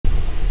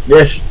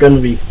This is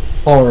gonna be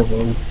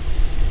horrible.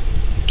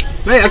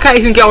 Mate, I can't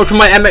even get onto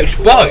my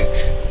MX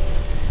bikes.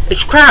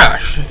 It's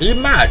crashed. Are you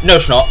mad? No,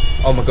 it's not.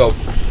 Oh my god.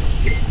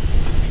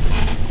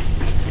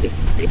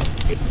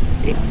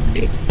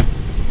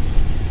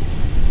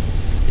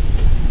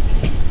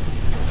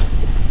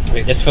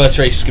 Wait, this first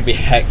race is gonna be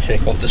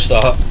hectic off the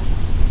start.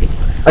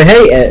 I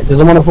hate it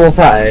because I'm on a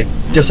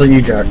 430, just like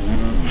you, Jack.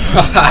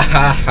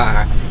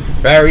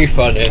 Very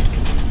funny.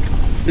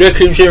 Look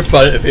who's in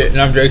front of you. And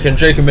I'm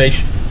joking,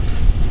 mate.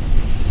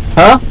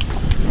 Huh?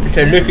 I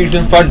said, look who's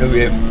in front of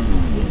you.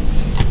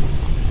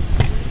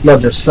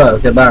 Not just slow,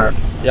 get better.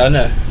 Yeah, I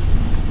know.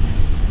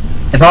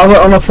 If I were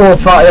on a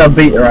 430, I'd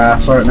beat your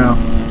ass right now.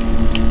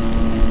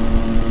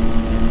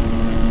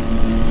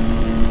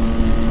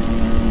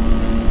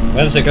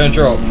 When's it going to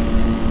drop?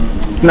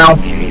 Now.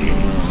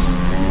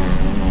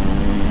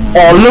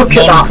 Oh, look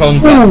at that!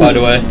 Non-contact, by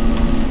the way.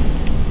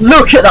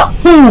 Look at that!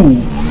 Ooh.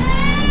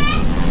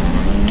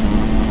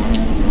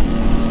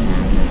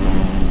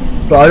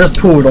 But I just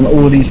pulled on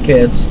all these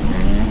kids.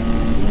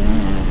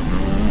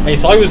 Hey,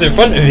 so I was in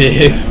front of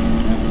you.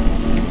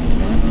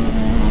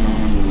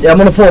 Yeah,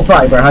 I'm on a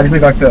 430, bro. How do you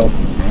think I feel?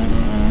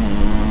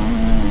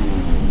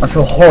 I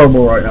feel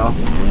horrible right now.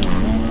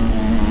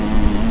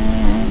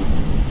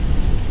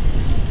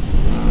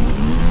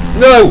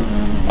 No!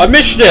 I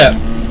missed it!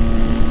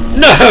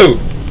 No!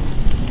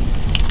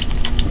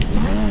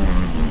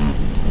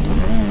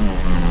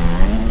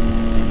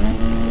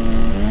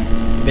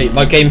 Mate,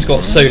 my game's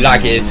got so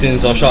laggy as soon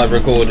as I started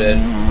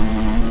recording.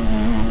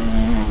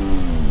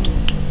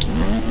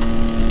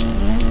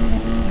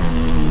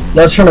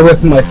 That's trying to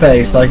whip in my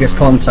face like it's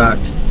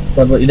contact.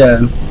 That's what you're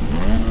doing.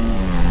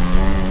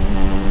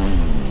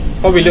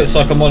 Probably looks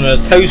like I'm on a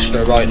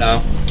toaster right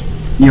now.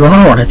 You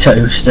are on a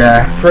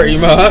toaster. Pretty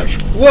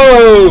much.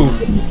 Whoa!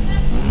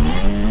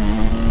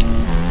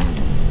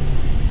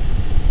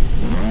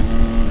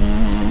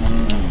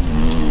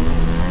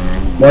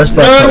 Where's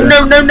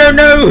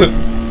No!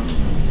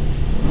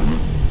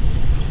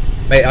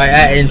 Mate,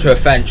 I ate into a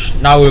fence.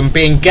 Now I'm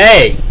being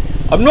gay.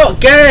 I'm not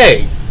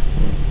gay.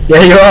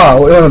 Yeah, you are.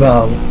 What are you on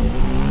about?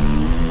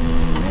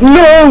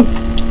 No!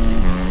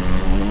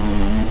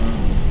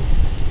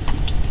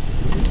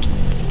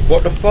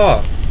 What the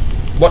fuck?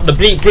 What the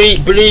bleep bleep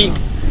bleep?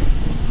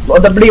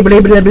 What the bleep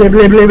bleep bleep bleep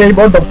bleep bleep?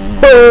 What the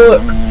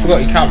fuck?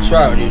 Forgot you can't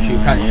swear on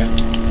YouTube, can you?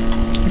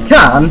 You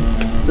can,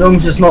 as long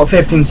as it's not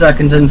 15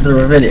 seconds into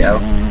the video.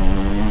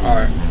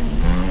 Alright.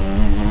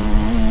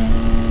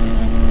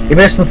 If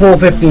it's before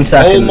 15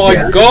 seconds. Oh my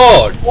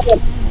god!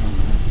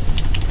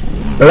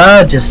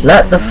 Blood, just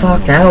let the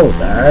fuck out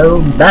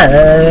though.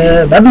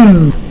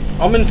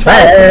 I'm in 12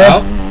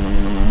 now.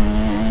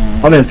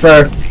 I'm in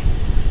 3rd.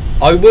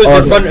 I was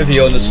in front of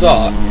you on the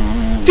start.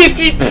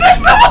 50.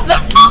 What the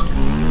fuck?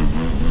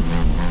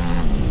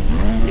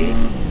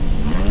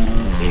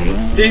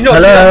 Did you not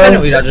see that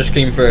penalty that just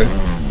came through?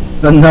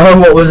 No,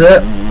 what was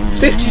it?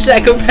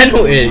 50-second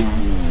penalty.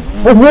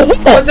 For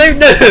what? I don't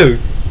know.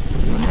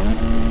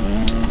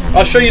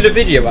 I'll show you the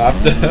video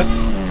after.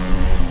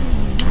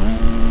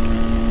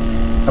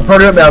 I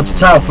probably won't be able to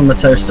tell from the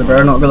toaster,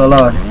 bro. Not gonna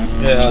lie.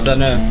 Yeah, I don't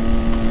know.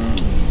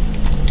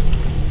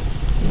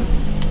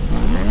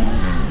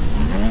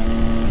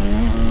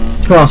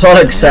 Come on, so I'll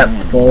accept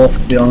 4th, to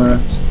be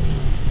honest.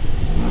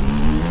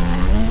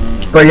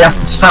 But you have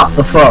to tap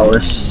the throttle.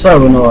 It's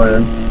so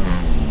annoying.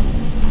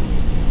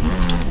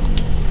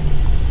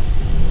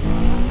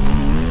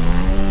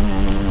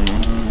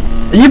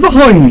 Are you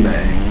behind me?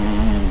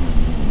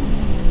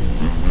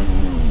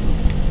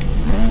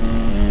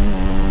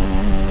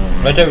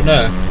 I don't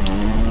know.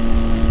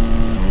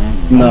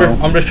 No.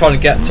 I'm just trying to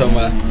get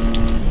somewhere.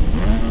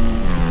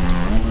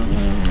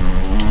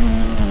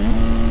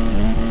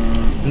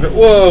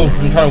 Whoa!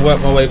 I'm trying to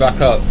work my way back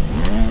up.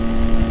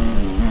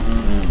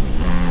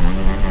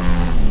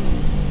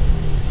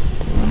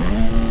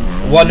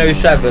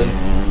 $107.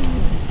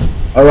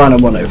 I ran a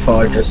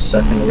 105 just a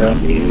second ago.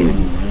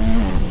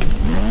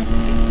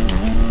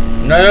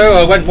 No,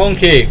 I went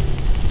wonky.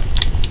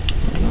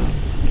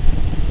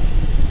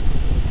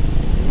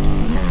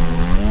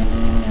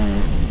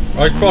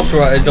 I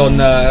cross-rutted on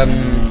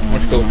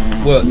what's it called?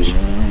 Works.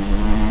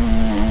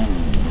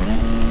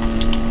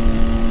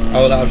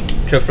 Oh, that was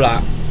too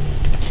flat.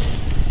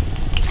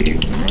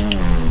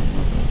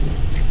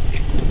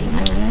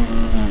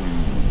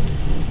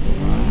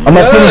 I'm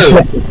not No! finished.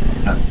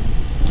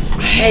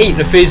 I hate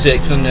the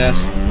physics on this.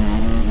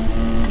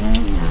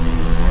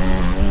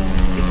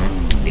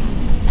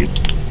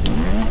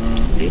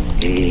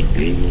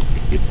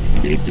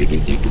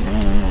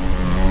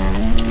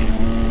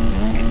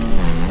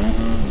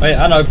 Wait,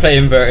 and I play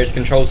inverted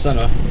control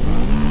center.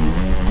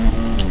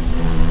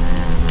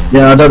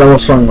 Yeah, I don't know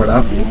what's wrong with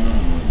that.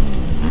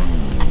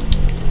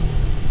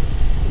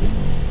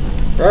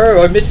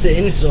 Bro, I missed the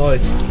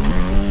inside.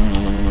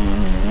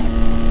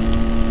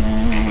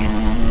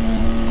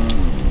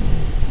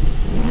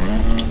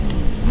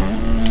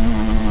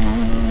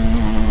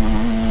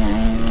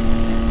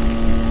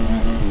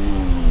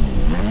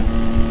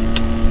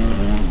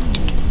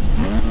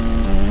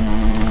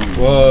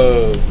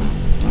 Whoa.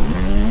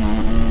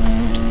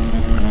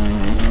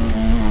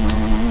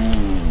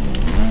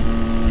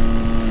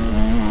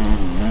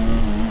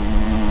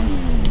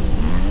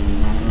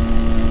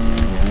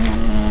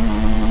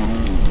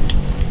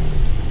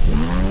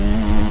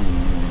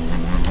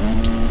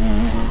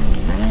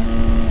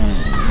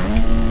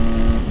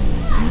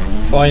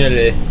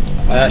 Finally,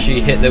 I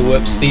actually hit the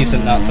whoops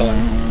decent that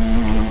time.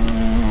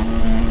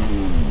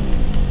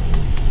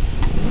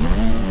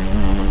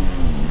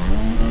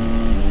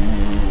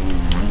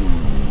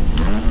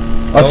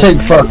 I'll take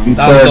fucking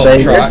that was third, off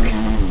baby. track.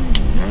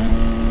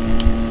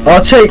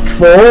 I'll take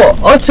 4.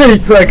 I'll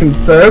take fucking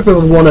third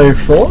with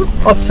 104.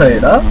 I'll tell you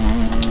that.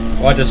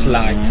 Oh, I just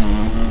lagged.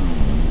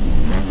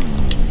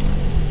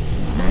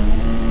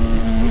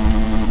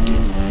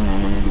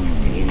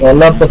 I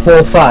love the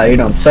 4-5, you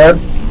know what I'm saying?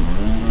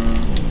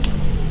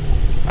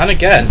 And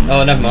again.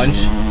 Oh, never mind.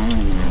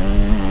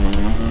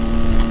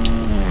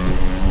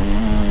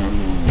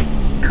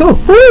 Cool.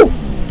 Woo!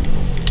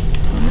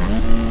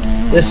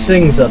 This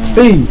thing's a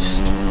beast.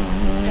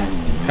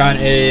 Can't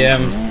hear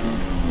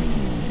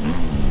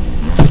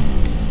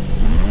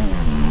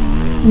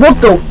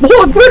What the?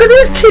 What? Where did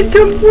this kid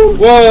come from?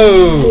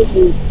 Whoa!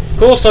 Of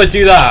course I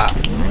do that.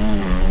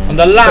 On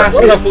the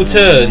last couple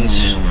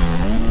turns.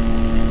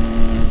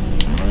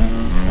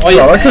 Oh,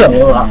 I could have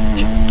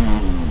lapped.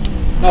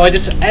 No, I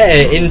just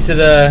ate it into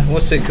the,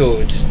 what's it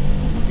called?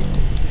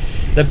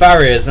 The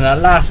barriers in that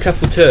last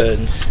couple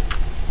turns.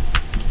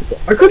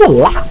 I could have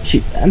lapped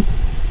you then.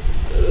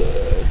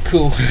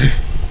 Cool.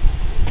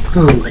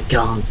 Oh my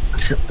god.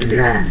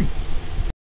 Yeah.